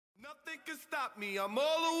Nothing can stop me. I'm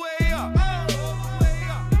all the way up. All the way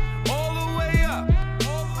up. I'm all the way up.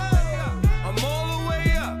 I'm all the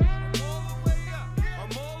way up.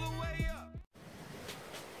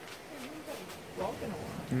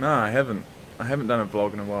 No, I haven't. I haven't done a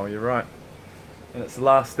vlog in a while, you're right. And it's the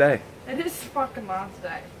last day. It is fucking last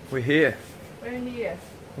day. We're here. We're here.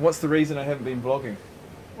 What's the reason I haven't been vlogging?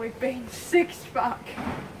 We've been sick as fuck.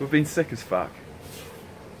 We've been sick as fuck.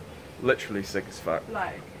 Literally sick as fuck.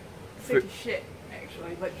 Like, sick as shit,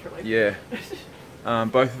 actually, literally. Yeah.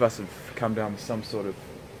 Both of us have come down with some sort of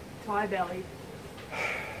Thai belly.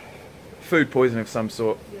 food poisoning of some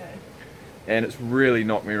sort. Yeah. And it's really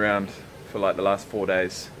knocked me around for like the last 4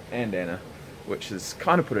 days. And Anna. Which has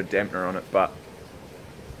kind of put a dampener on it, but...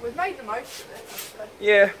 We've made the most of it. So.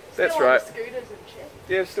 Yeah, that's still right. On scooters and shit.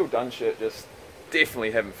 Yeah, I've still done shit, just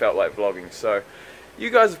definitely haven't felt like vlogging. So, you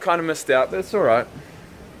guys have kind of missed out, but it's alright.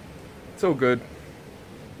 It's all good.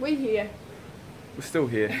 We're here. We're still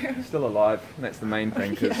here, still alive, and that's the main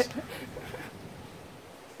thing, because Yeah.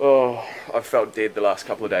 oh, I've felt dead the last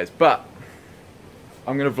couple of days, but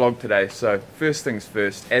I'm going to vlog today, so first things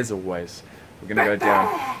first, as always, we're going to go down,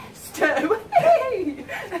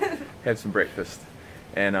 have some breakfast,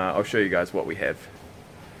 and I'll show you guys what we have.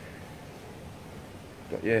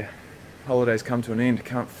 But yeah, holidays come to an end,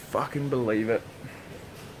 can't fucking believe it.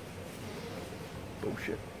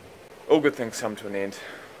 Bullshit. All good things come to an end.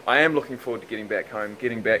 I am looking forward to getting back home,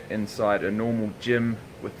 getting back inside a normal gym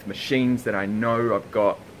with machines that I know I've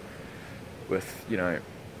got, with, you know,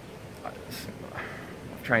 I've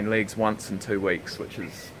trained legs once in 2 weeks, which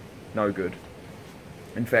is no good.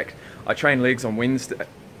 In fact, I trained legs on Wednesday.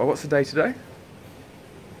 Oh, what's the day today?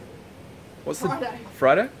 What's Friday.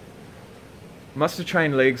 Friday? Must have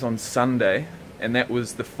trained legs on Sunday, and that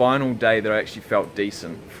was the final day that I actually felt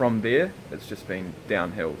decent. From there, it's just been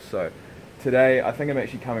downhill. So today, I think I'm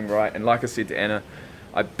actually coming right, and like I said to Anna,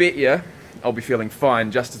 I bet you I'll be feeling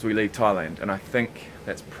fine just as we leave Thailand, and I think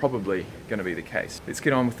that's probably going to be the case. Let's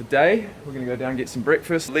get on with the day. We're going to go down and get some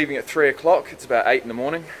breakfast. Leaving at 3 o'clock, it's about 8 in the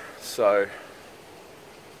morning, so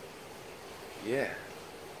yeah,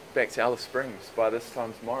 back to Alice Springs by this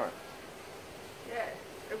time tomorrow. Yeah,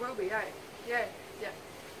 it will be, eh? Yeah, yeah.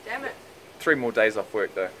 Damn it. 3 more days off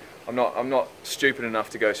work though. I'm not stupid enough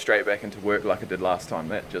to go straight back into work like I did last time.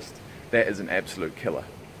 That is an absolute killer.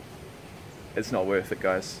 It's not worth it,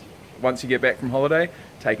 guys. Once you get back from holiday,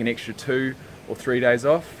 take an extra 2 or 3 days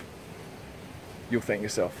off, you'll thank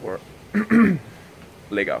yourself for it.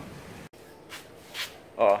 Lego.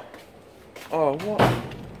 Oh, what?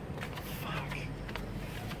 Fuck.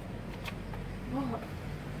 What?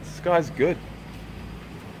 This guy's good.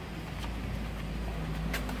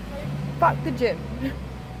 Fuck the gym.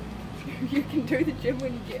 You can do the gym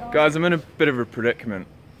when you get home. Guys, I'm in a bit of a predicament.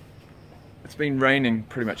 It's been raining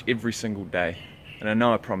pretty much every single day, and I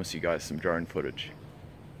know I promised you guys some drone footage,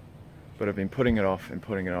 but I've been putting it off and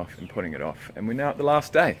putting it off and putting it off, and we're now at the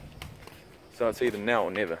last day. So it's either now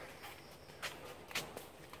or never.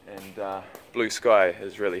 And blue sky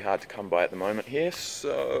is really hard to come by at the moment here,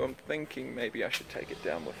 so I'm thinking maybe I should take it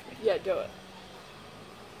down with me. Yeah, do it.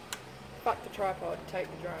 Fuck the tripod, take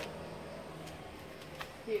the drone.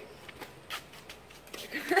 Here.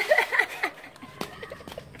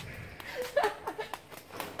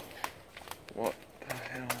 What the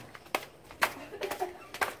hell?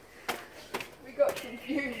 We got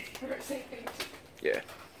confused for a second. Yeah,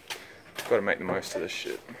 gotta make the most of this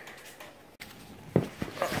shit.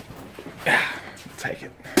 Take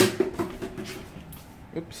it.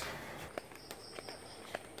 Oops.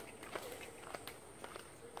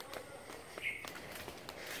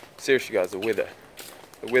 Seriously guys, the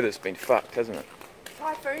weather's been fucked, hasn't it?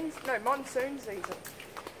 Typhoons? No, monsoon season.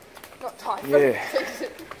 Not typhoon Yeah.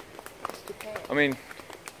 season. It's Japan. I mean,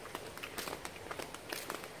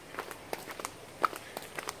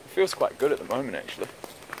 it feels quite good at the moment actually.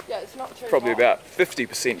 Yeah, it's not too Probably hot. about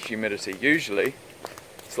 50% humidity. Usually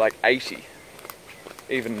it's like 80,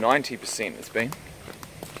 even 90% it's been.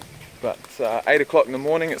 But 8 o'clock in the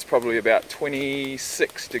morning it's probably about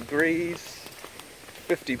 26 degrees,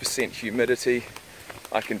 50% humidity.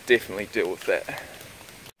 I can definitely deal with that.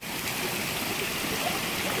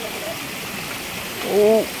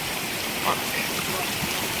 Oh, fuck.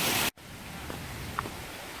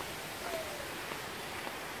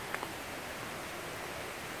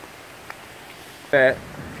 That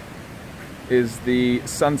is the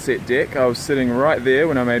sunset deck. I was sitting right there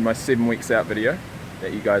when I made my 7 weeks out video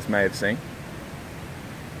that you guys may have seen.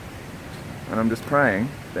 And I'm just praying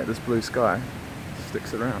that this blue sky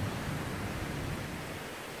sticks around.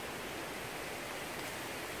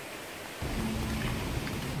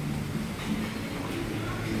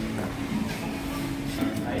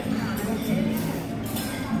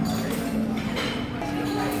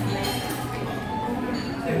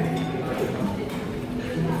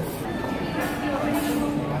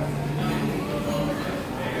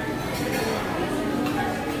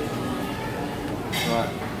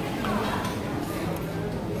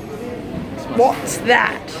 What's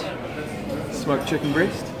that? Smoked chicken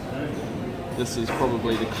breast. This is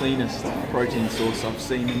probably the cleanest protein source I've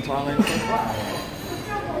seen in Thailand so far.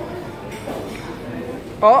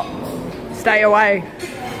 Oh, stay away.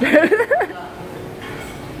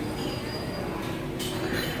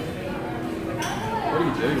 What do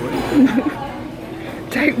you do? What do you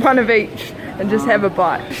do? Take one of each and just have a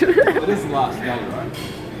bite. It is the last day, right?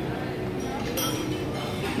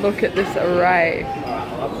 Look at this array.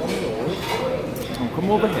 Oh,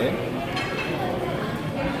 come over here.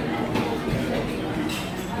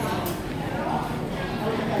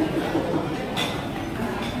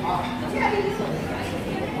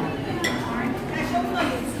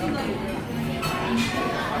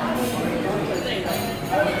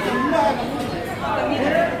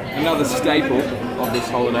 Another staple of this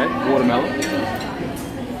holiday, watermelon.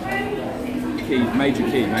 Major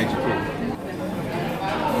key.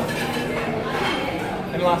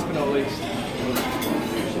 And last but not least,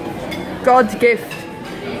 God's gift.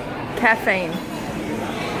 Caffeine.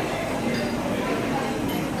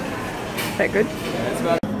 Is that good? that's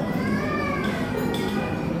about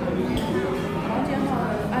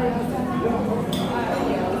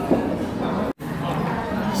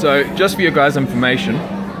So just for your guys' information,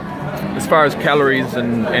 as far as calories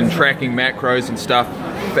and tracking macros and stuff,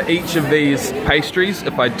 for each of these pastries,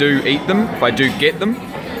 if I do eat them, if I do get them,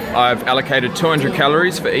 I've allocated 200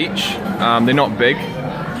 calories for each. They're not big,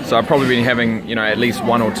 so I've probably been having, you know, at least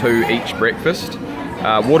 1 or 2 each breakfast.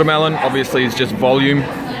 Watermelon obviously is just volume.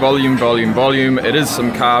 It is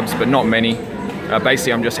some carbs, but not many.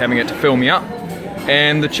 Basically I'm just having it to fill me up.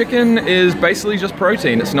 And the chicken is basically just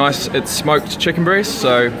protein. It's nice, it's smoked chicken breast,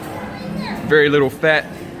 so very little fat,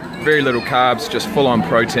 very little carbs, just full on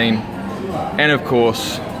protein. And of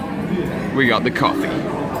course, we got the coffee.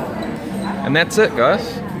 And that's it,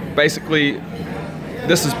 guys. Basically,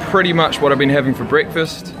 this is pretty much what I've been having for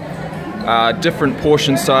breakfast. Different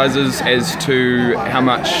portion sizes as to how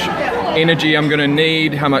much energy I'm gonna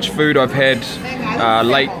need, how much food I've had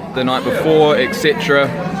late the night before, etc.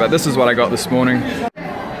 But this is what I got this morning.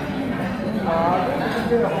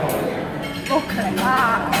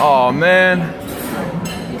 Oh man,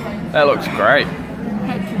 that looks great.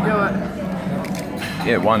 Had to do it.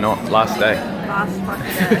 Yeah, why not? Last day. Last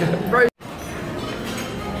fucking day.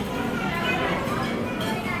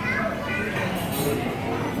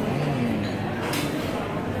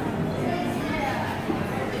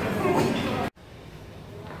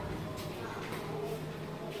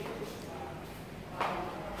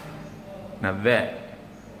 Now that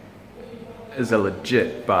is a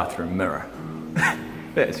legit bathroom mirror.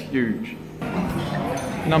 That's huge.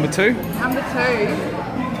 Number 2? Number 2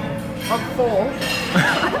 of 4.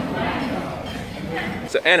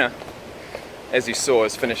 So Anna, as you saw,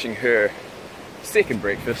 is finishing her second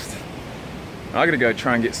breakfast. I gotta go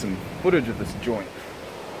try and get some footage of this joint.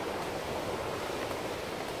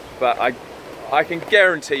 But I can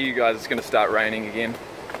guarantee you guys it's gonna start raining again.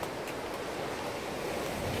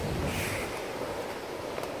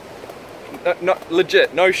 No,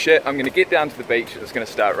 legit, no shit, I'm gonna get down to the beach, it's gonna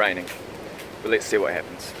start raining. But let's see what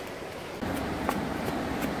happens.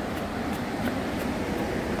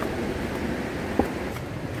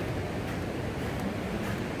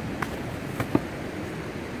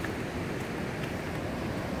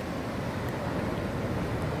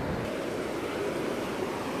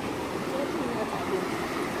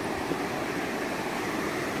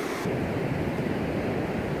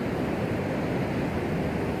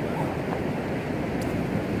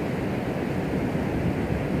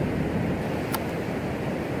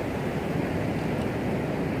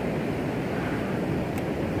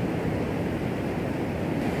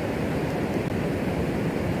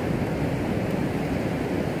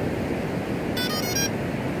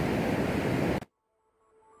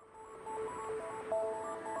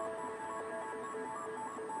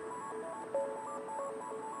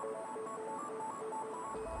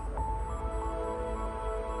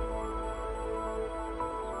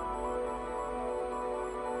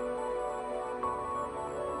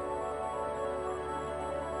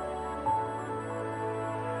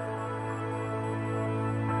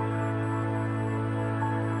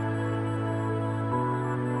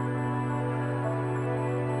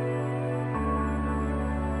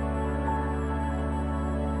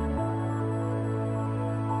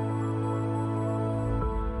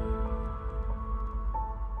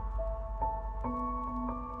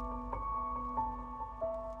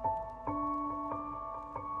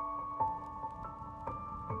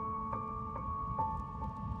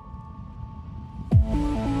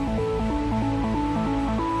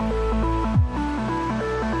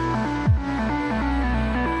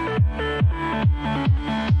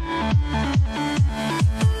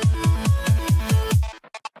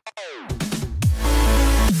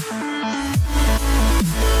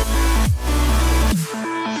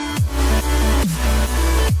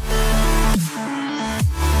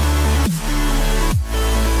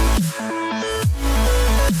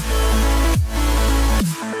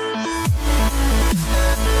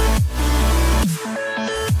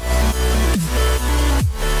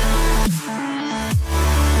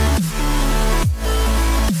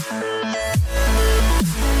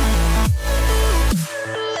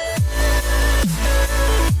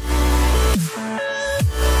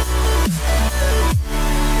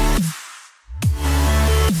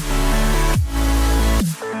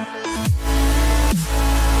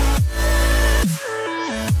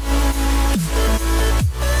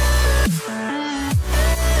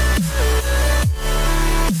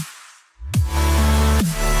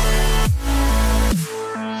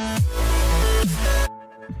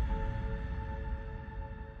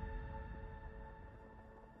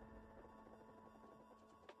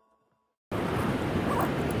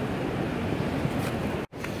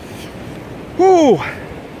 Whew!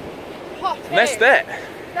 Hot And that's that.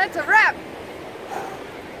 That's a wrap.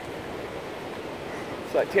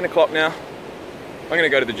 It's like 10 o'clock now. I'm gonna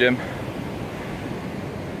go to the gym.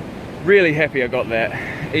 Really happy I got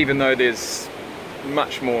that, even though there's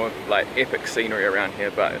much more like epic scenery around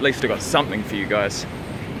here, but at least I got something for you guys.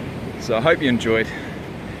 So I hope you enjoyed,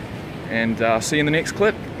 and I'll see you in the next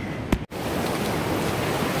clip.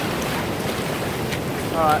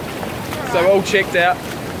 Alright, so all checked out.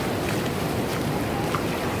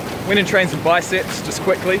 Went and trained some biceps just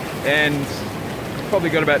quickly, and probably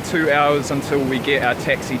got about 2 hours until we get our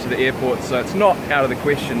taxi to the airport, so it's not out of the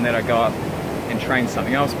question that I go up and train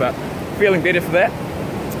something else, but feeling better for that.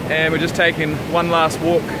 And we're just taking one last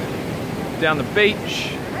walk down the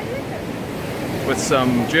beach with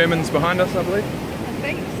some Germans behind us, I believe. I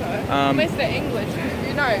think so. Unless they're English,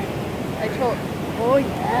 you know, they talk. Oh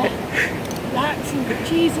yeah, lots and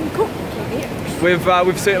cheese and cookies.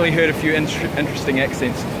 We've certainly heard a few interesting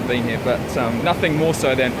accents since we've been here, but nothing more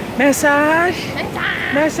so than massage,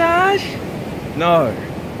 massage.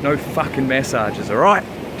 No fucking massages, all right.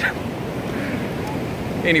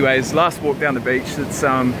 Anyways, last walk down the beach.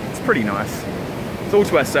 It's pretty nice. It's all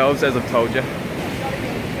to ourselves, as I've told you.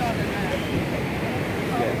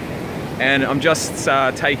 And I'm just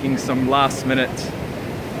taking some last minute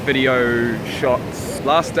video shots.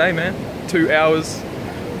 Last day, man. 2 hours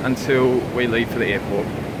until we leave for the airport.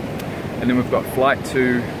 And then we've got flight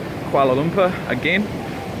to Kuala Lumpur again,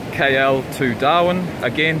 KL to Darwin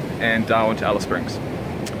again, and Darwin to Alice Springs.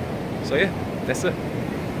 So yeah, that's it.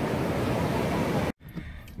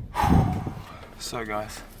 So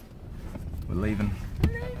guys, we're leaving.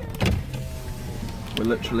 We're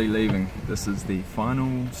literally leaving. This is the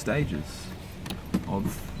final stages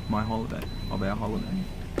of my holiday, of our holiday.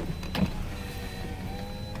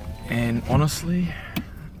 And honestly,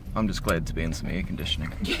 I'm just glad to be in some air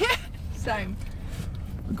conditioning. Yeah, same.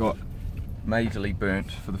 I got majorly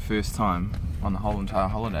burnt for the first time on the whole entire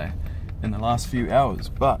holiday in the last few hours,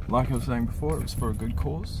 but like I was saying before, it was for a good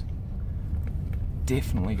cause.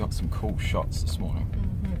 Definitely got some cool shots this morning.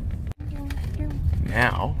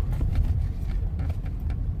 Now,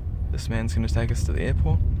 this man's going to take us to the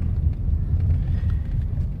airport,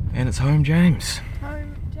 and it's home, James.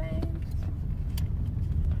 Home, James.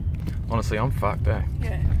 Honestly, I'm fucked, eh?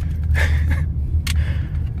 Yeah.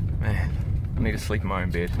 Man, I need to sleep in my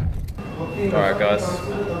own bed. Alright guys,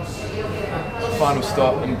 final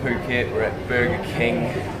stop in Phuket. We're at Burger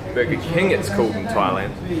King. Burger King it's called in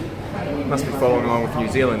Thailand. Must be following along with New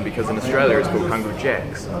Zealand, because in Australia it's called Hungry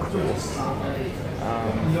Jack's, of course.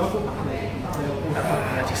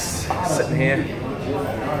 Just sitting here.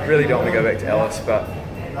 Really don't want to go back to Alice, but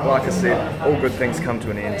like I said, all good things come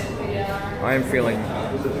to an end. I am feeling,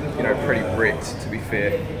 you know, pretty wrecked, to be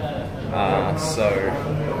fair. So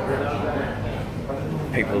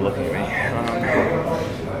people are looking at me.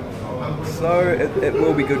 So it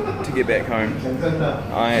will be good to get back home.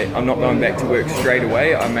 I'm not going back to work straight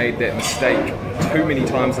away. I made that mistake too many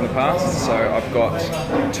times in the past, so I've got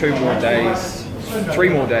 3 more days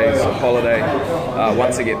of holiday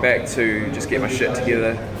once I get back to just get my shit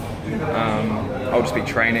together. I'll just be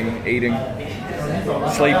training, eating,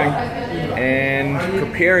 sleeping, and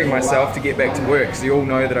preparing myself to get back to work, because you all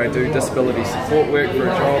know that I do disability support work for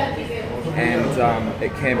a job, and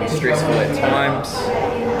it can be stressful at times.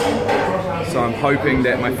 So I'm hoping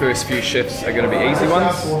that my first few shifts are going to be easy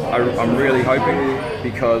ones. I'm really hoping,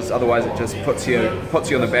 because otherwise it just puts you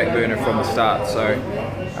on the back burner from the start. So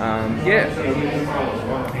yeah,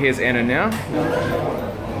 here's Anna now.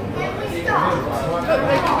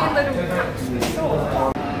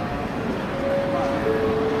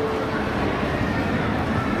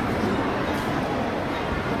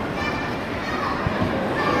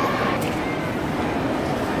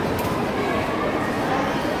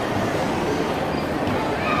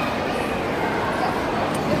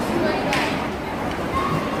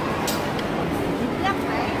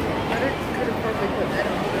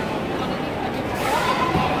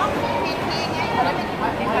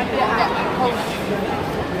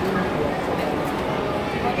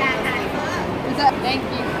 Thank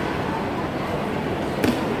you.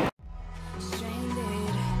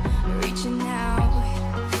 Stranded, reaching out.